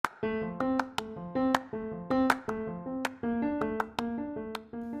Hey,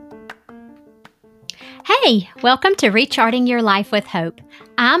 welcome to Recharting Your Life with Hope.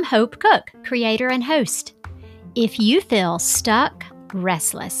 I'm Hope Cook, creator and host. If you feel stuck,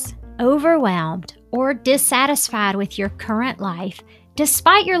 restless, overwhelmed, or dissatisfied with your current life,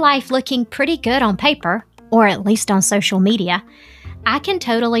 despite your life looking pretty good on paper, or at least on social media, I can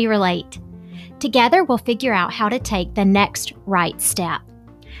totally relate. Together, we'll figure out how to take the next right step.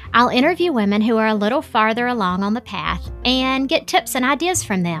 I'll interview women who are a little farther along on the path and get tips and ideas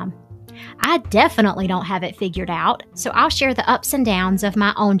from them. I definitely don't have it figured out, so I'll share the ups and downs of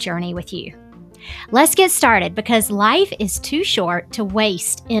my own journey with you. Let's get started because life is too short to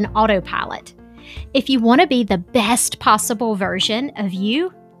waste in autopilot. If you want to be the best possible version of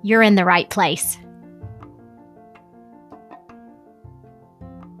you, you're in the right place.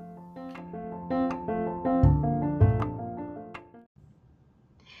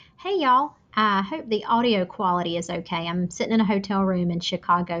 Hey y'all, I hope the audio quality is okay. I'm sitting in a hotel room in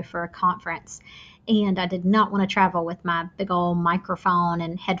Chicago for a conference, and I did not want to travel with my big old microphone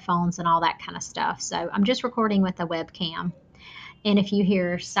and headphones and all that kind of stuff. So I'm just recording with a webcam. And if you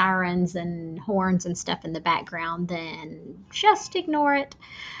hear sirens and horns and stuff in the background, then just ignore it.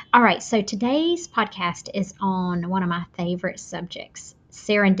 All right, so today's podcast is on one of my favorite subjects,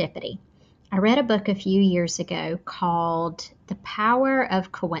 serendipity. I read a book a few years ago called The Power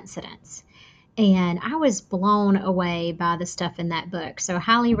of Coincidence, and I was blown away by the stuff in that book. So I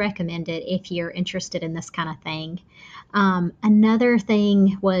highly recommend it if you're interested in this kind of thing. Another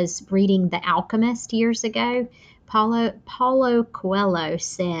thing was reading The Alchemist years ago. Paulo Coelho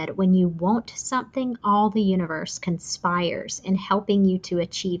said, when you want something, all the universe conspires in helping you to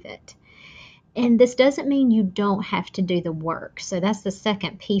achieve it. And this doesn't mean you don't have to do the work. So that's the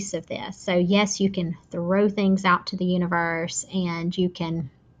second piece of this. So yes, you can throw things out to the universe and you can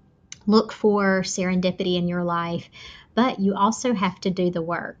look for serendipity in your life, but you also have to do the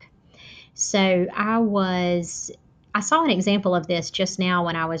work. So I saw an example of this just now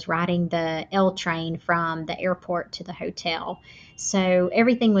when I was riding the L train from the airport to the hotel. So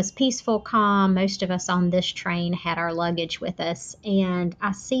everything was peaceful, calm. Most of us on this train had our luggage with us. And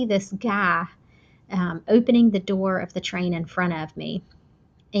I see this guy opening the door of the train in front of me.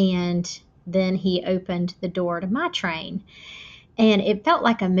 And then he opened the door to my train. And it felt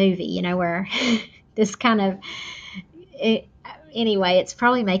like a movie, where this kind of, anyway, it's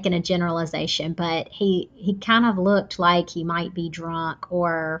probably making a generalization, but he kind of looked like he might be drunk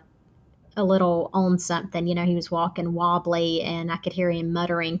or a little on something. He was walking wobbly and I could hear him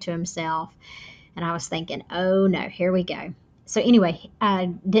muttering to himself. And I was thinking, oh no, here we go. So anyway, I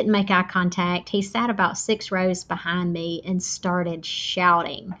didn't make eye contact. He sat about 6 rows behind me and started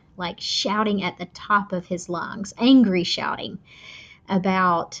shouting, like shouting at the top of his lungs, angry shouting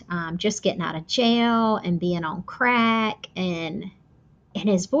about just getting out of jail and being on crack. And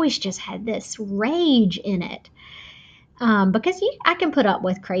his voice just had this rage in it. Because I can put up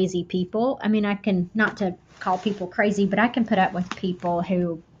with crazy people. I mean, I can, not to call people crazy, but I can put up with people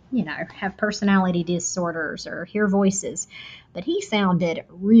who, have personality disorders or hear voices. But he sounded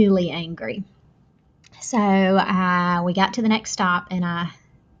really angry. So we got to the next stop and I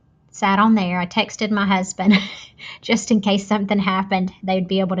sat on there. I texted my husband just in case something happened, they'd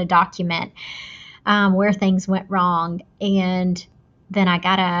be able to document where things went wrong. And then I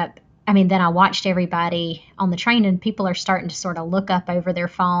got up. Then I watched everybody on the train and people are starting to sort of look up over their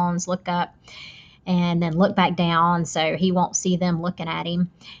phones, look up and then look back down so he won't see them looking at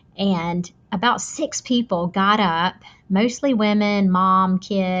him. And about 6 people got up, mostly women, mom,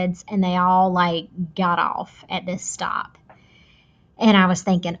 kids, and they all got off at this stop. And I was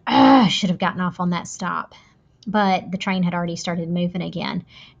thinking, I should have gotten off on that stop. But the train had already started moving again.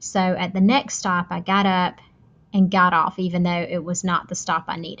 So at the next stop, I got up and got off, even though it was not the stop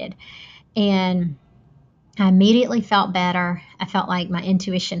I needed. And I immediately felt better. I felt like my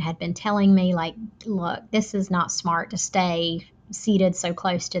intuition had been telling me, look, this is not smart to stay seated so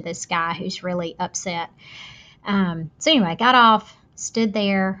close to this guy who's really upset. So anyway, I got off, stood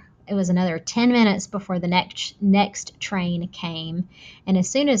there. It was another 10 minutes before the next train came. And as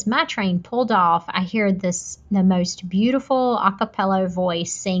soon as my train pulled off, I heard the most beautiful a cappella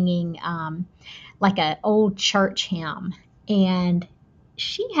voice singing like an old church hymn. And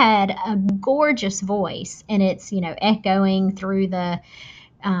she had a gorgeous voice, and it's, echoing through the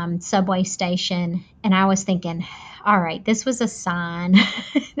subway station. And I was thinking, all right, this was a sign.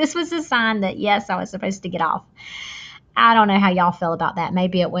 This was a sign that, yes, I was supposed to get off. I don't know how y'all feel about that.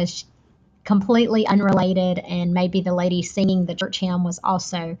 Maybe it was completely unrelated, and maybe the lady singing the church hymn was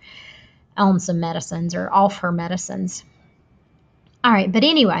also on some medicines or off her medicines. All right, but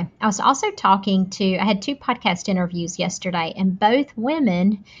anyway, I was also I had two podcast interviews yesterday, and both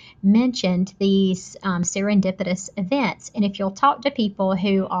women mentioned these serendipitous events. And if you'll talk to people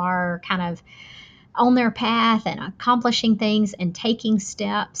who are kind of on their path and accomplishing things and taking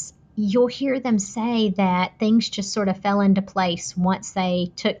steps, you'll hear them say that things just sort of fell into place once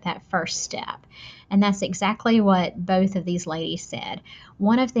they took that first step. And that's exactly what both of these ladies said.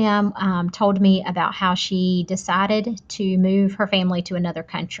 One of them told me about how she decided to move her family to another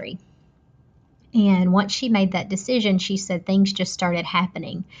country. And once she made that decision, she said things just started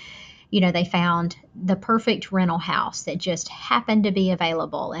happening. They found the perfect rental house that just happened to be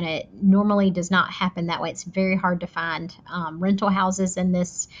available, and it normally does not happen that way. It's very hard to find rental houses in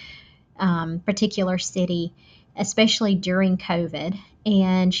this particular city, especially during COVID.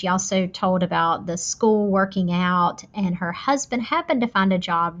 And she also told about the school working out, and her husband happened to find a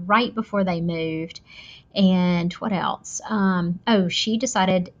job right before they moved. And what else? She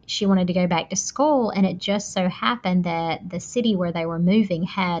decided she wanted to go back to school, and it just so happened that the city where they were moving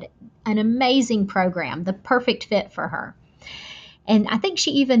had an amazing program, the perfect fit for her. And I think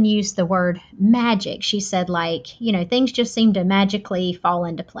she even used the word magic. She said, things just seemed to magically fall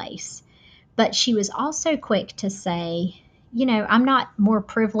into place. But she was also quick to say, I'm not more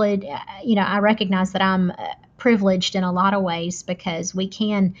privileged. I recognize that I'm privileged in a lot of ways because we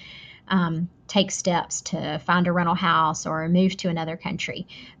can take steps to find a rental house or move to another country.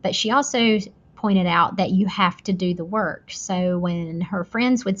 But she also pointed out that you have to do the work. So when her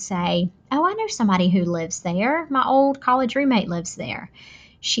friends would say, "Oh, I know somebody who lives there. My old college roommate lives there,"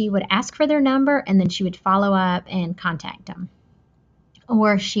 she would ask for their number, and then she would follow up and contact them.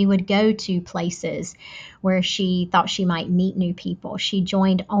 Or she would go to places where she thought she might meet new people. She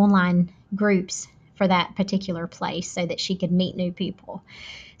joined online groups for that particular place so that she could meet new people.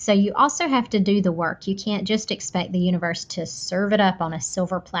 So you also have to do the work. You can't just expect the universe to serve it up on a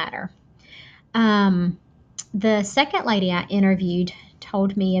silver platter. The second lady I interviewed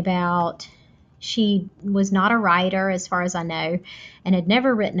told me about, she was not a writer as far as I know, and had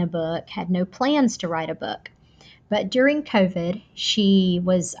never written a book, had no plans to write a book. But during COVID, she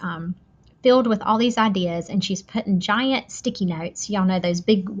was filled with all these ideas, and she's putting giant sticky notes. Y'all know those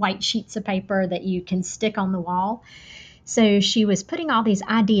big white sheets of paper that you can stick on the wall. So she was putting all these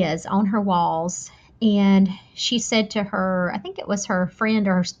ideas on her walls, and she said to her, I think it was her friend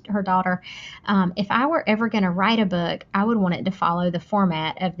or her daughter, if I were ever going to write a book, I would want it to follow the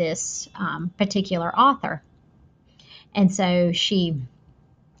format of this particular author. And so she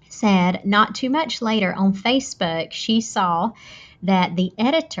said not too much later on Facebook, she saw that the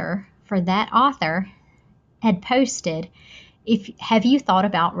editor for that author had posted, have you thought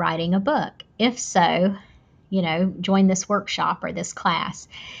about writing a book? If so, join this workshop or this class.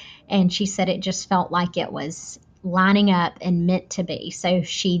 And she said it just felt like it was lining up and meant to be. So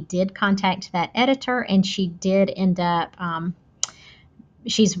she did contact that editor, and she did end up,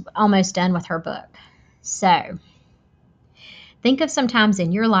 she's almost done with her book. So think of some times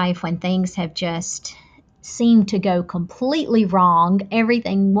in your life when things have just seemed to go completely wrong.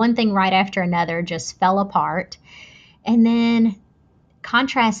 One thing right after another just fell apart. And then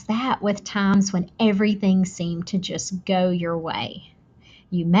contrast that with times when everything seemed to just go your way.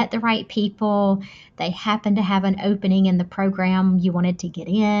 You met the right people, they happened to have an opening in the program you wanted to get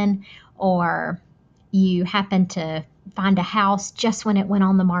in, or you happened to find a house just when it went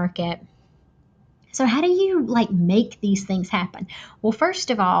on the market. So how do you make these things happen? Well,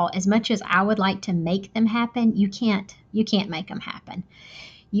 first of all, as much as I would like to make them happen, you can't make them happen.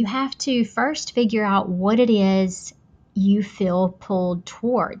 You have to first figure out what it is you feel pulled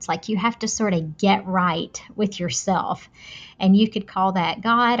towards. You have to sort of get right with yourself. And you could call that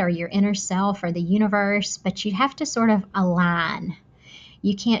God or your inner self or the universe, but you have to sort of align.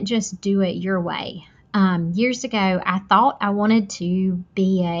 You can't just do it your way. Years ago, I thought I wanted to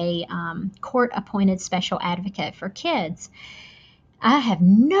be a court-appointed special advocate for kids. I have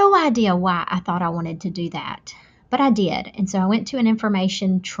no idea why I thought I wanted to do that, but I did. And so I went to an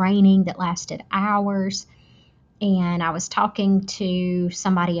information training that lasted hours, and I was talking to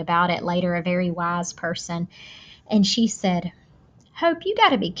somebody about it later, a very wise person, and she said, "Hope, you got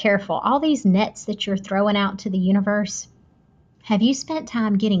to be careful. All these nets that you're throwing out to the universe, have you spent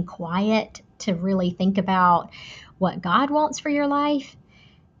time getting quiet to really think about what God wants for your life?"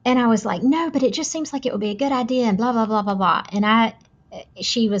 And I was like, "No, but it just seems like it would be a good idea," and blah, blah, blah, blah, blah. And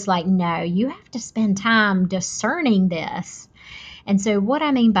she was like, "No, you have to spend time discerning this." And so what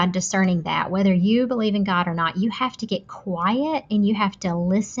I mean by discerning that, whether you believe in God or not, you have to get quiet and you have to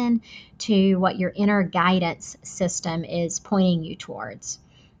listen to what your inner guidance system is pointing you towards.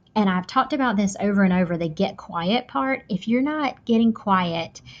 And I've talked about this over and over, the get quiet part. If you're not getting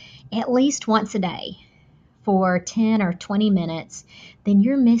quiet at least once a day for 10 or 20 minutes, then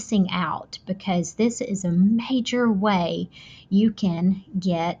you're missing out, because this is a major way you can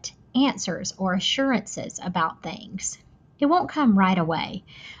get answers or assurances about things. It won't come right away,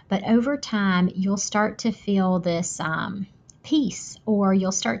 but over time you'll start to feel this peace, or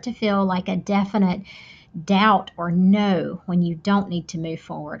you'll start to feel like a definite doubt or no when you don't need to move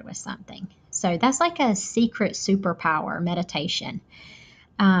forward with something. So that's like a secret superpower, meditation.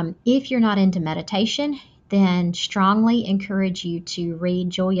 If you're not into meditation, then strongly encourage you to read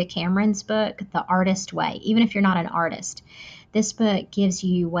Julia Cameron's book, The Artist Way, even if you're not an artist. This book gives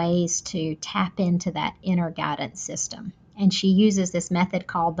you ways to tap into that inner guidance system. And she uses this method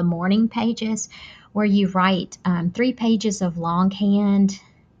called the morning pages, where you write 3 pages of longhand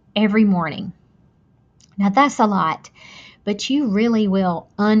every morning. Now that's a lot, but you really will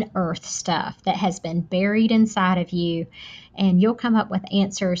unearth stuff that has been buried inside of you, and you'll come up with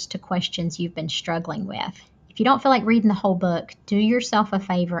answers to questions you've been struggling with. If you don't feel like reading the whole book, do yourself a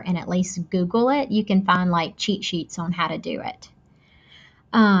favor and at least Google it. You can find like cheat sheets on how to do it.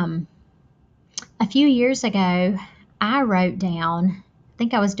 A few years ago, I wrote down, I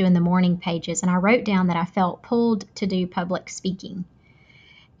think I was doing the morning pages, and I wrote down that I felt pulled to do public speaking.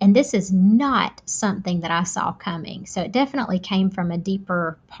 And this is not something that I saw coming. So it definitely came from a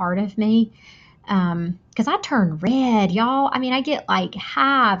deeper part of me, because I turned red, y'all. I mean, I get like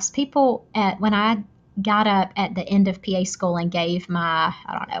hives. People when I got up at the end of PA school and gave my,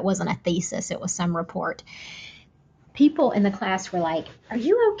 I don't know, it wasn't a thesis, it was some report. People in the class were like, "Are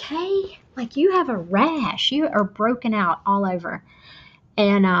you okay? Like, you have a rash. You are broken out all over."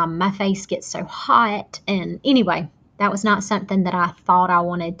 And my face gets so hot. And anyway, that was not something that I thought I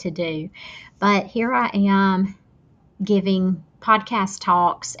wanted to do. But here I am giving podcast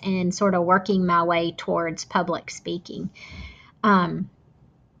talks and sort of working my way towards public speaking.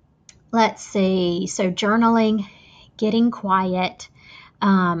 Let's see. So journaling, getting quiet.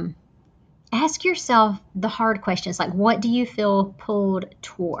 Ask yourself the hard questions, like, what do you feel pulled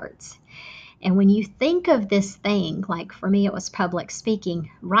towards? And when you think of this thing, like for me, it was public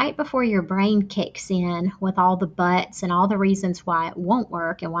speaking, right before your brain kicks in with all the buts and all the reasons why it won't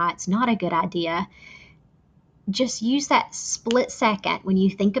work and why it's not a good idea, just use that split second when you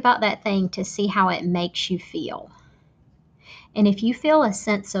think about that thing to see how it makes you feel. And if you feel a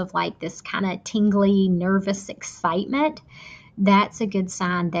sense of like this kind of tingly, nervous excitement, that's a good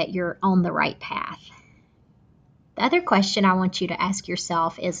sign that you're on the right path. The other question I want you to ask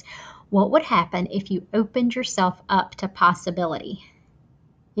yourself is, what would happen if you opened yourself up to possibility?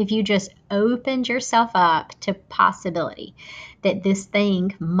 If you just opened yourself up to possibility that this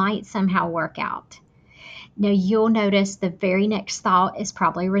thing might somehow work out. Now you'll notice the very next thought is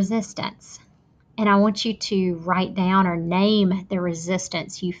probably resistance. And I want you to write down or name the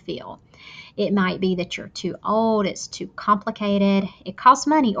resistance you feel. It might be that you're too old, it's too complicated, it costs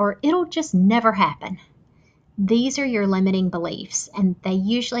money, or it'll just never happen. These are your limiting beliefs, and they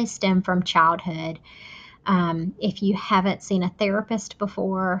usually stem from childhood. If you haven't seen a therapist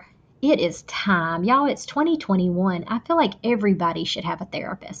before, it is time. Y'all, it's 2021. I feel like everybody should have a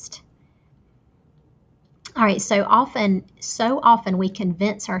therapist. All right, so often we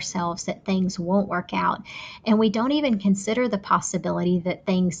convince ourselves that things won't work out, and we don't even consider the possibility that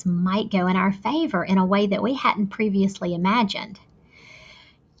things might go in our favor in a way that we hadn't previously imagined.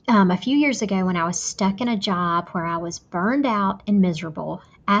 A few years ago, when I was stuck in a job where I was burned out and miserable,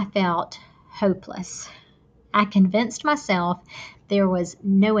 I felt hopeless. I convinced myself there was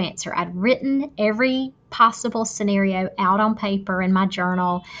no answer. I'd written every possible scenario out on paper in my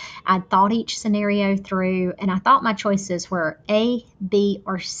journal. I'd thought each scenario through, and I thought my choices were A, B,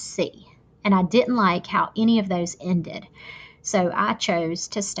 or C. And I didn't like how any of those ended. So I chose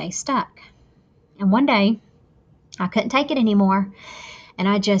to stay stuck. And one day, I couldn't take it anymore. And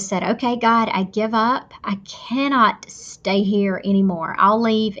I just said, okay, God, I give up. I cannot stay here anymore. I'll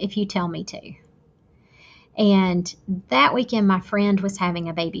leave if you tell me to. And that weekend, my friend was having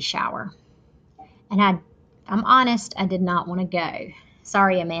a baby shower. And I'm honest, I did not want to go.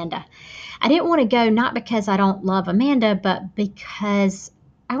 Sorry, Amanda. I didn't want to go, not because I don't love Amanda, but because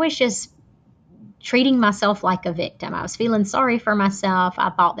I was just treating myself like a victim. I was feeling sorry for myself. I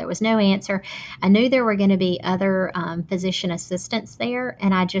thought there was no answer. I knew there were going to be other physician assistants there,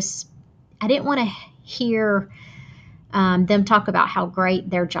 and I didn't want to hear them talk about how great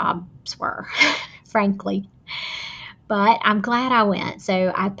their jobs were, frankly. But I'm glad I went.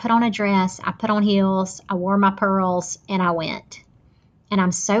 So I put on a dress, I put on heels, I wore my pearls, and I went. And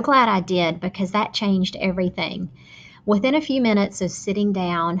I'm so glad I did, because that changed everything. Within a few minutes of sitting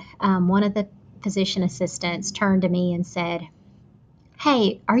down, one of the physician assistants turned to me and said,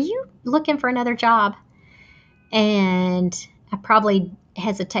 "Hey, are you looking for another job?" And I probably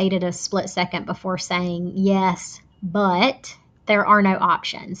hesitated a split second before saying yes, but there are no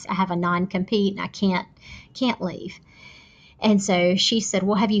options. I have a non-compete and I can't leave. And so she said,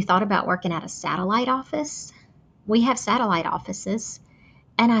 "Well, have you thought about working at a satellite office? We have satellite offices."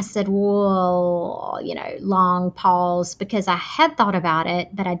 And I said, "Well, long pause, because I had thought about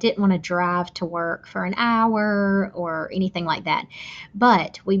it, but I didn't want to drive to work for an hour or anything like that."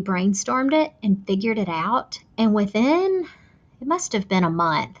 But we brainstormed it and figured it out. And within, it must have been a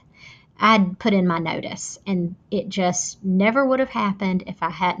month, I'd put in my notice. And it just never would have happened if I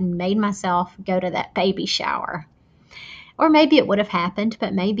hadn't made myself go to that baby shower. Or maybe it would have happened,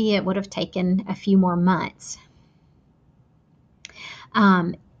 but maybe it would have taken a few more months.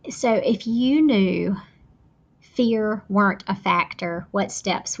 So if you knew fear weren't a factor, what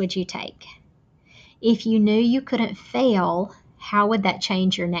steps would you take? If you knew you couldn't fail, how would that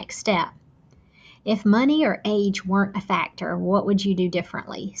change your next step? If money or age weren't a factor, what would you do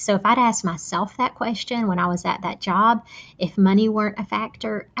differently? So if I'd asked myself that question when I was at that job, if money weren't a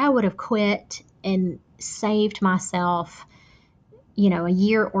factor, I would have quit and saved myself, a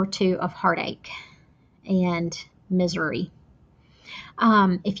year or two of heartache and misery.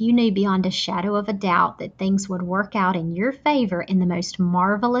 If you knew beyond a shadow of a doubt that things would work out in your favor in the most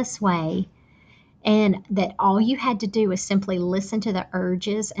marvelous way, and that all you had to do was simply listen to the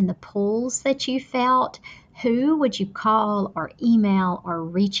urges and the pulls that you felt, who would you call or email or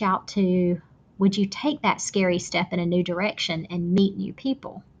reach out to? Would you take that scary step in a new direction and meet new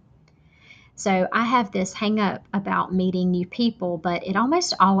people? So I have this hang up about meeting new people, but it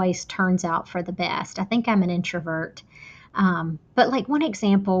almost always turns out for the best. I think I'm an introvert. But like one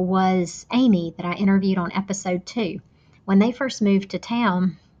example was Amy that I interviewed on episode 2. When they first moved to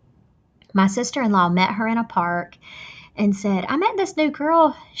town, my sister-in-law met her in a park and said, "I met this new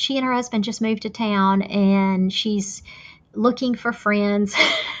girl. She and her husband just moved to town and she's looking for friends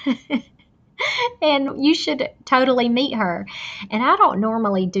and you should totally meet her." And I don't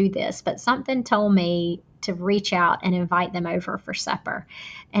normally do this, but something told me to reach out and invite them over for supper.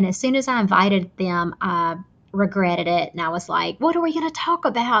 And as soon as I invited them, I regretted it. And I was like, "What are we going to talk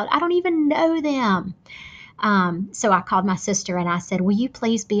about? I don't even know them." So I called my sister and I said, "Will you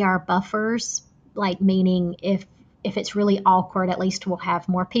please be our buffers?" Like, meaning if it's really awkward, at least we'll have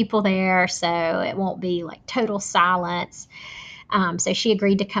more people there, so it won't be like total silence. So she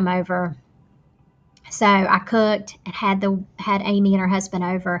agreed to come over. So I cooked and had Amy and her husband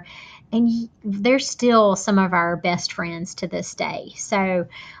over, and they're still some of our best friends to this day. So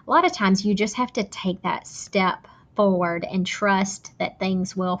a lot of times you just have to take that step forward and trust that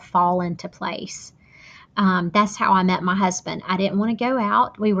things will fall into place. That's how I met my husband. I didn't want to go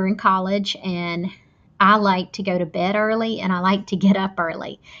out. We were in college, and I like to go to bed early, and I like to get up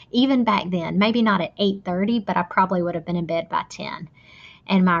early. Even back then, maybe not at 8:30, but I probably would have been in bed by 10.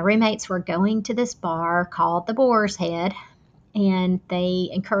 And my roommates were going to this bar called the Boar's Head, and they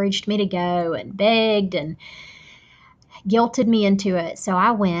encouraged me to go and begged and guilted me into it. So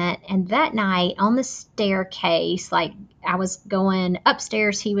I went, and that night on the staircase, like I was going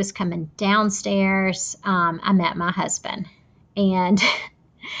upstairs, he was coming downstairs, I met my husband. And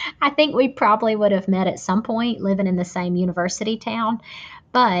I think we probably would have met at some point living in the same university town,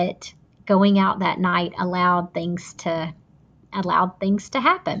 but going out that night allowed things to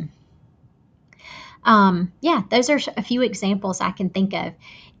happen. Those are a few examples I can think of.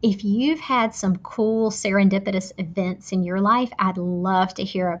 If you've had some cool serendipitous events in your life, I'd love to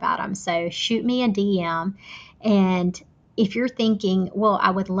hear about them. So shoot me a DM. And if you're thinking, well, I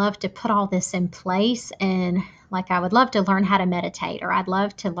would love to put all this in place, and like I would love to learn how to meditate, or I'd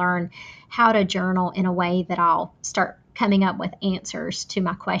love to learn how to journal in a way that I'll start coming up with answers to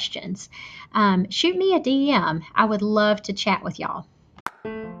my questions, shoot me a DM. I would love to chat with y'all.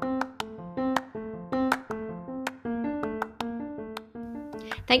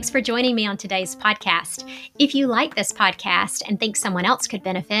 Thanks for joining me on today's podcast. If you like this podcast and think someone else could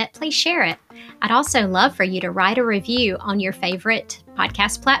benefit, please share it. I'd also love for you to write a review on your favorite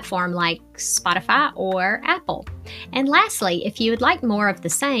podcast platform like Spotify or Apple. And lastly, if you would like more of the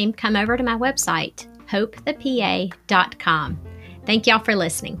same, come over to my website, hopethepa.com. Thank y'all for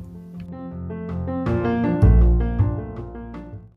listening.